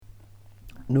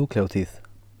Núkleótíð.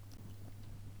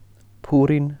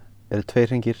 Púrín eru 2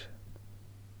 hringir,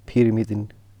 pírimídin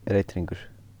er 1 hringur.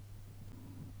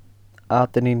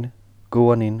 Adenín,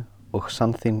 gúanín og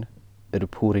xanþín eru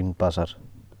púrínbasar.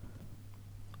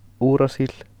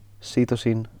 Úrasíl,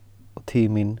 sítosín og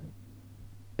tímín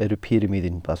eru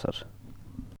pírimídinbasar.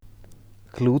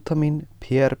 Glútamín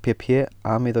PRPP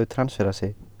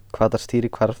amíðótransferasi hvatar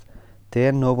stýrihvarf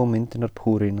de novo myndunar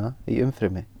púrína í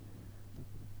umfrymi.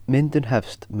 Myndun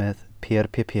hefst með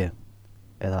PRPP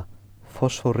eða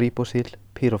fosfóríbósíl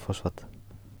pýrófosfat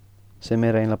sem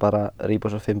er eiginlega bara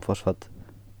ríbósa 5-fosfat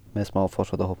með smá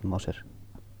fosfatahópum á sér.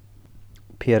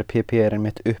 PRPP er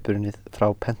einmitt upprunnið frá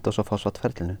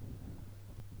pentosafosfatferlinu.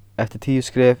 Eftir 10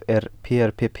 skref er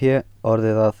PRPP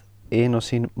orðið að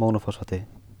inosín mónofosfati,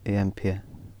 EMP.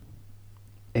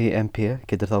 EMP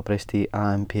getur þá breyst í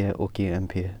AMP og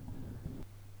GMP.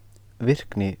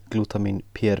 Virkni glútamín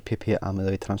PRPP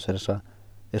amíðótransferasa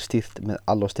er stýrt með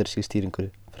allosteriskri stýringu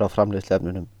frá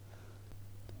framleiðsluefnunum.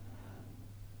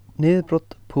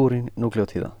 Niðurbrot púrín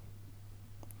núkleótíða.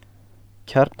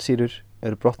 Kjarnsýrur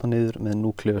eru brotnar niður með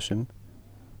núkleósum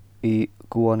í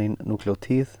gúanín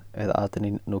núkleótíð eða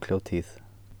adenín núkleótíð.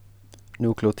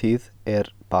 Núkleótíð er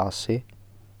basi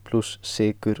pluss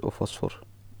sykur og fosfór.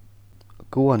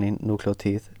 Gúanín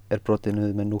núkleótíð er brotið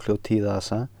niður með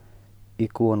núkleótíðasa í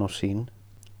gúanósín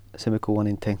sem er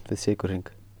gúanín tengt við sykurhring.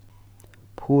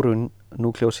 Púrín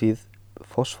núkleósíð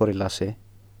fosfórilasi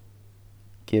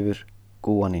gefur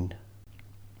gúanín.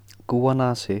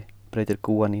 Gúanasi breytir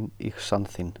gúanín í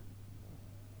xanþín.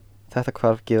 Þetta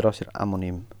hvarf gefur af sér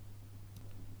ammoníum.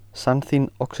 Xanþín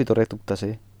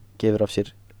oxídoreduktasi gefur af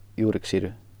sér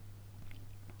júriksýru.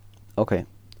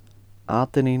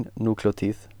 Adenín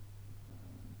núkleótíð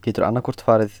getur annarkvort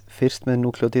farið fyrst með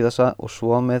núkleótíðasa og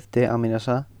svo með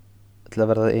deamínasa til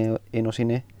að verða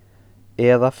inosíni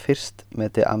eða fyrst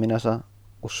með deamínasa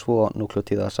og svo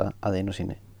núkleótíðasa að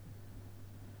inosíni.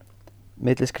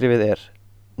 Milliskrifið er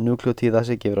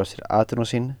núkleótíðasi gefur af sér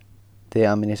adenosín,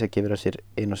 deamínasa gefur af sér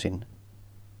inosín,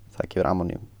 það gefur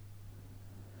ammonium.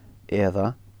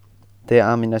 Eða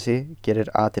deamínasi gerir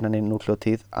adenín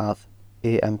núkleótíð að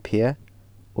EMP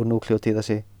og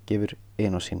núkleótíðasi gefur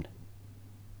inosín.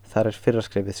 Þar er fyrra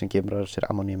skrefið sem gefur af sér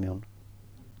ammoniumjón.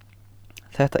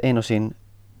 Þetta inosín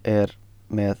er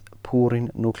með púrín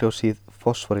núkleósíð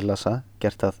fosfórilasa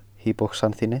gert að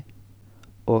hýbóxanþíni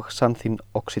og xanþín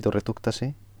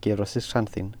oxídoreduktasi gefur af sér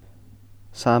xanþín.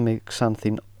 Sami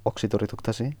xanþín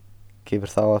oxídoreduktasi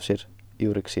gefur þá af sér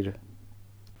júriksýru.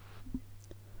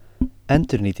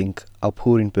 Endurnýting á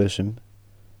púrínbösum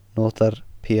notar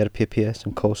PRPP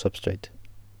sem co-substrate.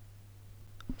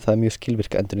 Það er mjög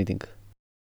skilvirk endurnýting.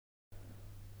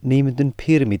 Nýmyndun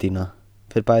pírimídína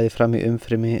fer bæði fram í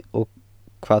umfrymi og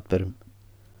hvatberum.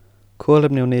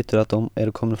 Kolefni og nituratóm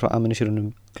eru komin frá amínósýrunum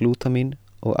glútamín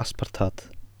og aspartat.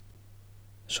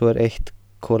 Svo er 1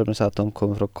 kolefnisatóm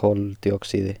komin frá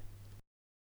koldíoxíði.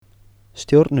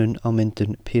 Stjórnun á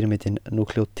myndun pírimídin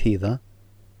núkleótíða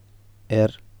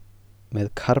er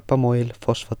með karbamóíl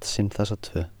fosfatsynþasa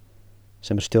 2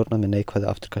 sem er stjórnað með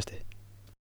neikvæðu afturkasti.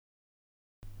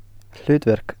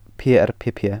 Hlutverk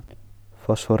PRPP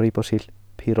fosfóríbósíl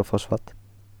pýrófosfat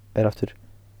er aftur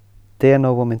de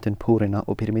novo myndun púrína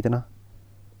og pírimídina,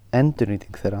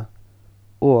 endurnýting þeirra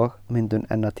og myndun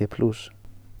NAD+,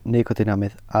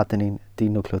 nikótínamið adenín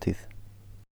dinúkleótíð.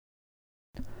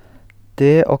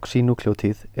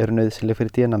 Deoxínúkleótíð eru nauðsynleg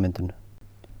fyrir DNA-myndun.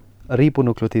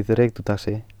 Ribonúkleótíð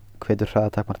reykdútaxi hvetur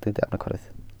hraðatakmarkandi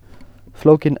efnahvarfið.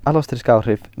 Flókin allosterisk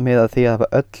áhrif miða að því að hafa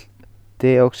öll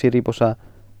deoxyríbósa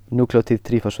núkleótíð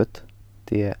trífosföt,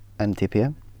 NTP,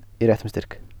 í réttum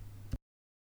styrk.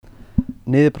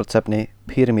 Niðurbrotsefni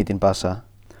pírimídinbasa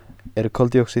eru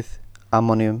koldíoxíð,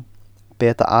 ammonium,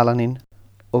 beta-alanín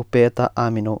og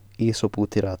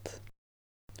beta-aminoísobútírat.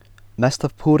 Mest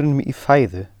af púrínum í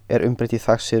fæðu er umbreytt í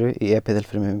þvagsýru í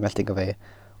epíþelfrumum í meltingarvegi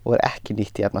og er ekki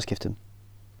nýtt í efnaskiptum.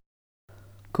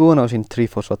 Gúanósín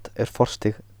trífosfat er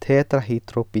forstig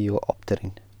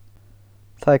tetrahydrobiopterín.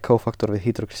 Það er kófaktor við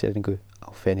hydroxyleringu á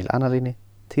fenýlanalíni,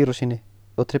 týrósíni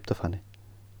og tryptofani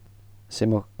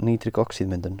sem og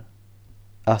nítrikoxíðmyndun.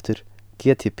 Aftur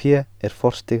GTP er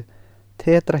forstig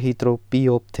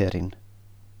tetrahydrobiopterín.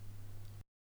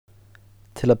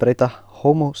 Til að breyta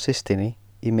homósystíni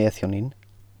í methjónín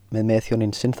með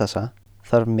methjónín-synþasa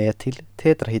þarf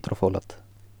metíl-tetrahydrofólat.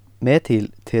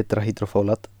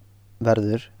 Metíl-tetrahydrofólat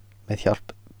verður með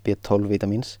hjálp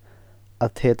B12-vítamíns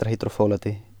að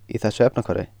tetrahydrofólati í þessu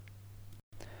efnahvarfi.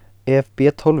 Ef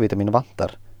B12-vítamín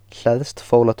vantar hleðst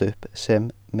fólat upp sem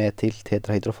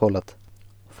metíl-tetrahydrofólat.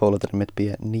 Fólat er með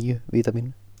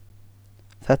B9-vítamín.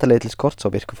 Þetta leiðir til skorts á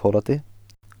virku fólati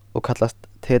og kallast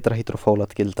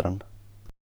tetrahydrofólat gildran.